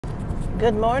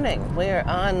Good morning. We're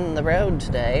on the road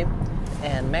today,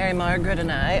 and Mary Margaret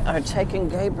and I are taking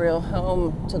Gabriel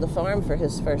home to the farm for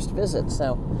his first visit,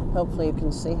 so hopefully you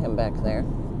can see him back there.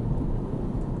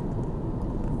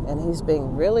 And he's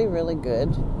being really, really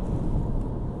good.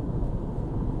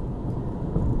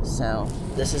 So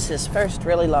this is his first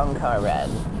really long car ride.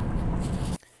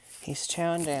 He's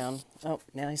chowing down. Oh,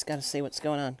 now he's got to see what's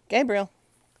going on. Gabriel,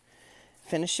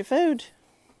 finish your food.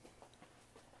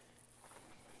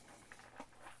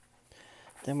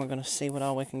 Then we're going to see what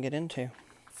all we can get into.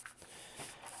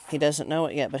 He doesn't know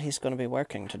it yet, but he's going to be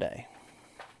working today.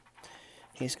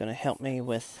 He's going to help me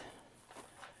with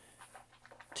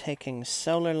taking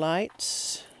solar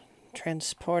lights,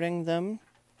 transporting them.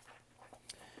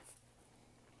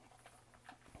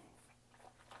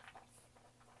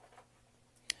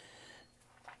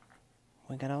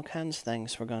 We got all kinds of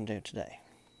things we're going to do today.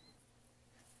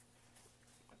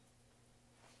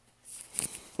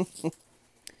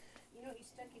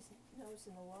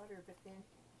 In the water, but then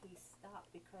he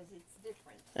stopped because it's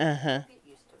different. Uh-huh. Get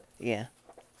used to it. Yeah.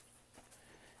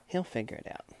 He'll figure it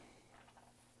out.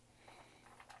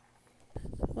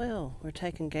 Well, we're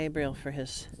taking Gabriel for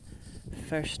his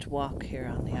first walk here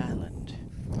on the island.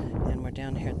 And we're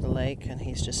down here at the lake, and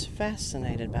he's just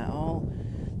fascinated by all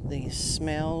these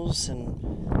smells and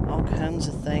all kinds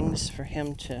of things for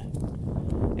him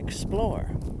to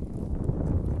explore.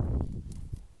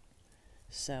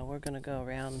 So we're going to go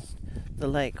around the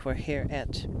lake. We're here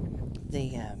at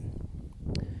the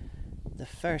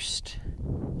first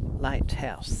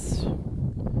lighthouse. So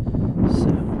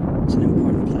it's an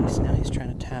important place. Now he's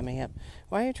trying to tie me up.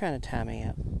 Why are you trying to tie me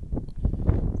up,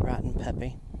 rotten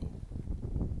puppy?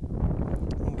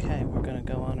 Okay, we're going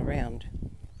to go on around.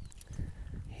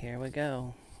 Here we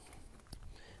go.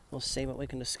 We'll see what we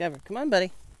can discover. Come on,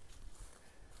 buddy.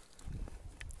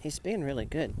 He's being really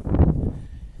good.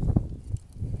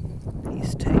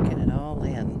 He's taking it all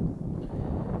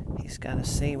in. He's got to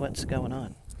see what's going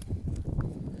on.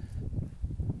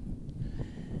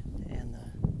 And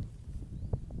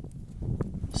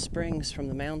the springs from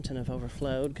the mountain have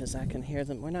overflowed because I can hear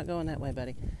them. We're not going that way,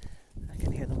 buddy. I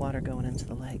can hear the water going into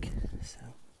the lake. So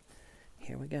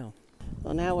here we go.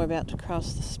 Well, now we're about to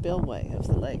cross the spillway of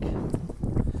the lake.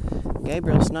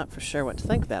 Gabriel's not for sure what to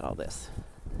think about all this.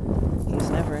 He's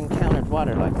never encountered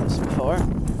water like this before.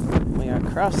 We are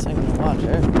crossing the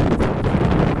water.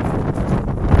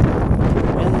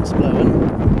 Wind's blowing.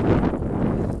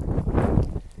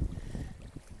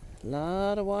 A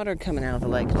lot of water coming out of the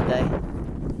lake today.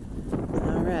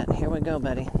 All right, here we go,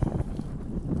 buddy.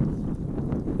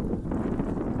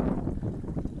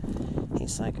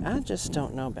 He's like, I just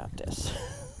don't know about this.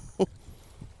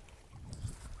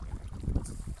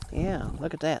 Yeah,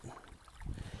 look at that.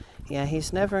 Yeah,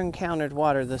 he's never encountered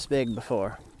water this big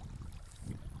before.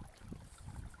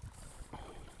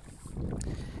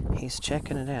 He's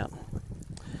checking it out.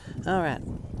 All right,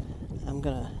 I'm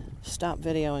going to stop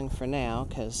videoing for now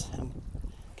because I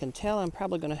can tell I'm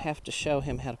probably going to have to show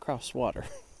him how to cross water.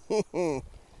 But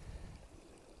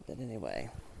anyway,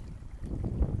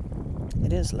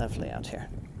 it is lovely out here.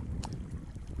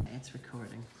 It's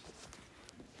recording.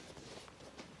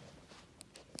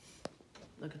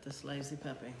 Look at this lazy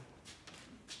puppy.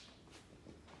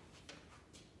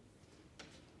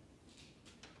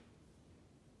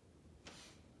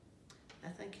 I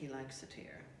think he likes it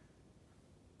here.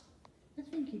 I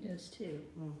think he does too.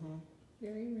 Mm-hmm.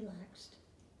 Very relaxed.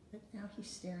 But now he's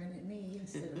staring at me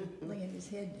instead of laying his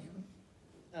head down.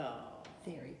 Oh.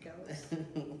 There he goes.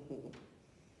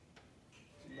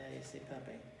 Lazy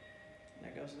puppy.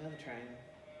 There goes another train.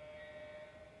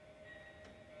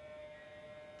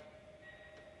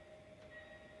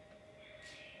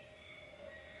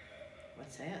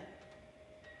 What's that?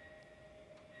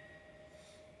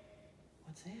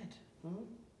 What's that? Hmm?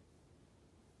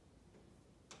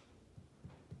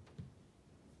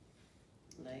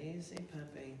 Lazy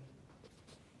puppy.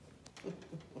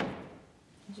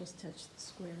 Just touch the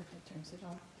square if it turns it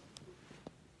off.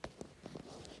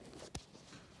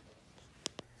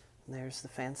 There's the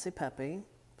fancy puppy,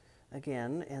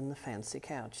 again in the fancy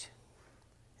couch.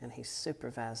 And he's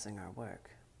supervising our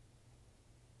work.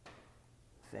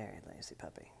 Very lazy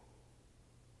puppy.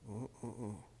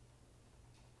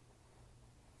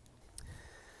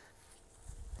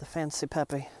 The fancy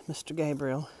puppy, Mr.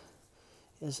 Gabriel,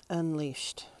 is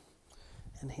unleashed,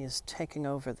 and he is taking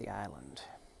over the island.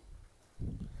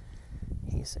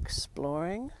 He's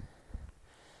exploring.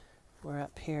 We're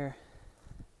up here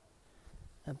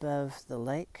above the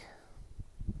lake,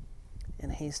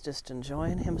 and he's just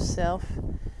enjoying himself,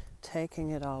 taking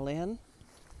it all in.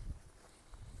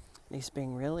 He's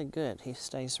being really good. He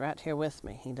stays right here with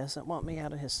me. He doesn't want me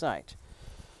out of his sight.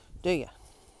 Do you?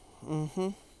 Mm-hmm.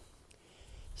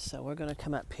 So we're going to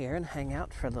come up here and hang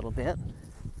out for a little bit.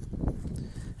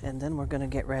 And then we're going to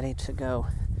get ready to go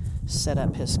set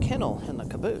up his kennel in the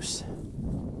caboose.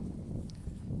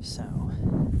 So,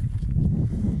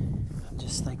 I'm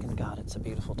just thanking God it's a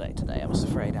beautiful day today. I was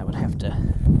afraid I would have to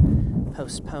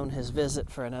postpone his visit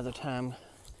for another time,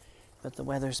 but the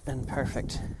weather's been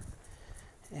perfect,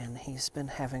 and he's been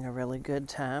having a really good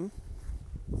time.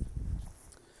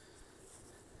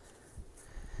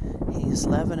 He's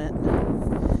loving it.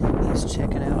 He's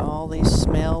checking out all these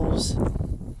smells,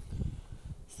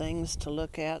 things to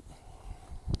look at.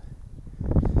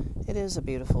 It is a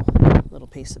beautiful little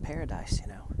piece of paradise, you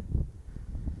know.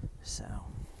 So,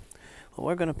 well,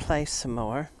 we're going to play some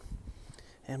more,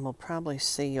 and we'll probably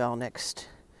see you all next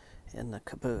in the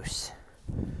caboose,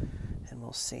 and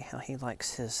we'll see how he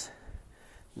likes his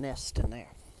nest in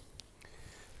there.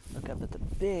 Look up at the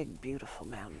big, beautiful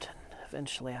mountain.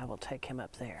 Eventually I will take him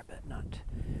up there, but not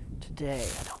today,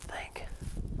 I don't think.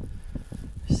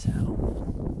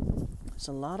 So, there's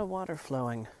a lot of water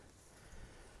flowing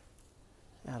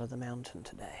out of the mountain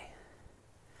today.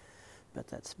 But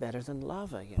that's better than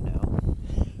lava, you know.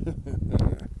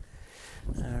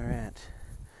 All right.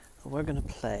 Well, we're going to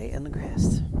play in the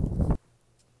grass.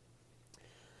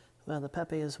 Well, the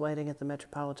puppy is waiting at the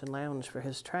Metropolitan Lounge for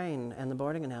his train and the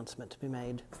boarding announcement to be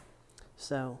made.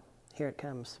 So, here it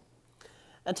comes.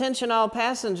 Attention all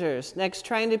passengers. Next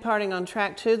train departing on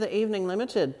track 2, the Evening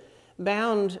Limited,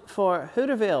 bound for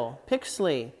Hooterville,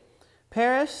 Pixley,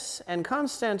 Paris, and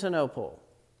Constantinople.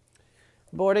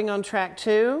 Boarding on track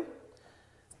 2.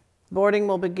 Boarding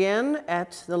will begin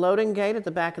at the loading gate at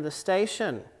the back of the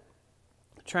station.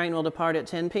 The train will depart at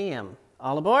 10 p.m.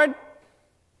 All aboard?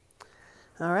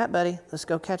 All right, buddy, let's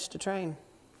go catch the train.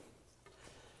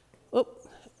 Oop,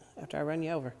 after I run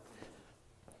you over.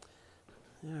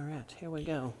 All right, here we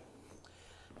go.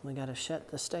 We got to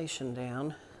shut the station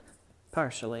down,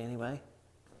 partially anyway.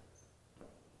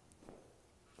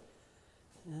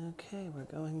 Okay, we're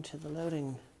going to the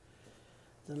loading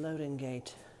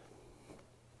gate.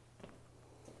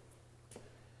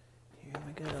 Here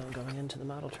we go, going into the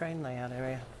model train layout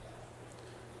area.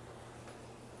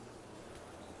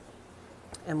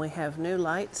 And we have new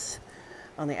lights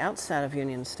on the outside of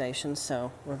Union Station,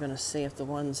 so we're going to see if the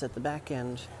ones at the back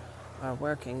end are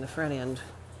working. The front end,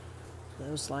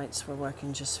 those lights were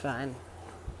working just fine.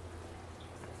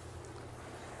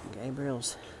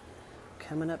 Gabriel's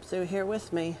coming up through here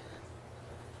with me.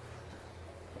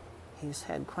 He's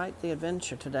had quite the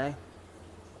adventure today.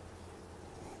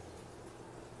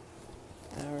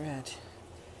 All right,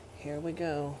 here we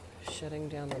go. Shutting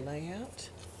down the layout.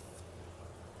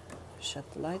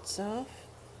 Shut the lights off.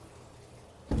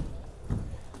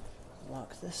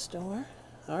 Lock this door.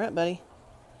 All right, buddy.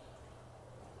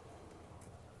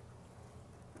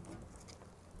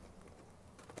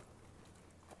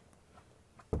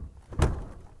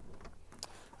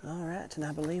 All right, and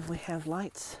I believe we have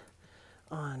lights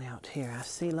on out here. I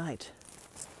see light.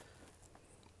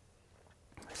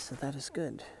 So that is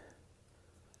good.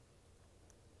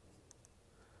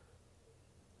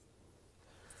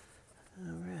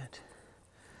 All right.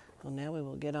 Well, now we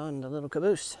will get on the little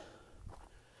caboose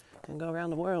and go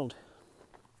around the world.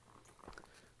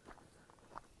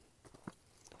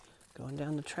 Going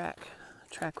down the track,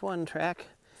 track 1 track,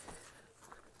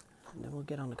 and then we'll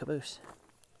get on the caboose.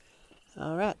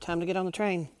 All right, time to get on the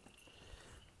train.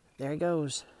 There he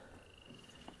goes.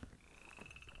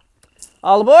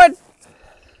 All aboard!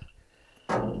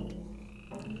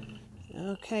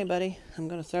 Okay, buddy, I'm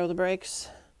going to throw the brakes.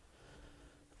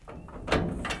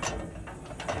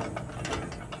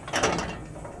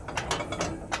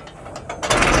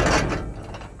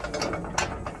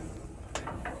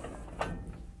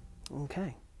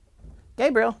 Okay.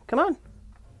 Gabriel, come on.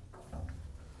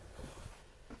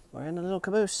 We're in the little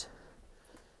caboose.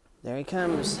 There he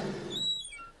comes.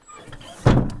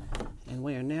 And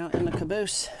we are now in the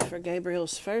caboose for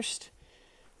Gabriel's first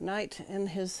night in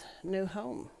his new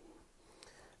home.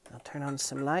 I'll turn on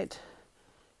some light.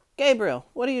 Gabriel,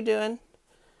 what are you doing?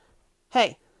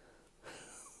 Hey.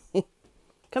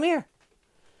 Come here.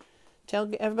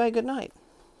 Tell everybody good night.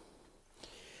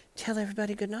 Tell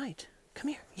everybody good night. Come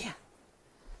here. Yeah.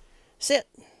 Sit.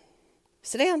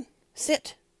 Sit down.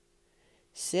 Sit.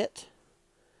 Sit.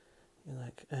 You're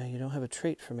like, you don't have a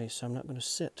treat for me, so I'm not going to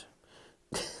sit.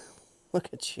 Look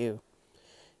at you.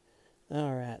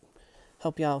 All right.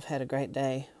 Hope y'all have had a great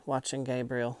day watching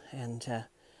Gabriel, and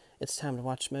it's time to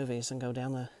watch movies and go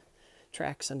down the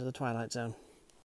tracks into the Twilight Zone.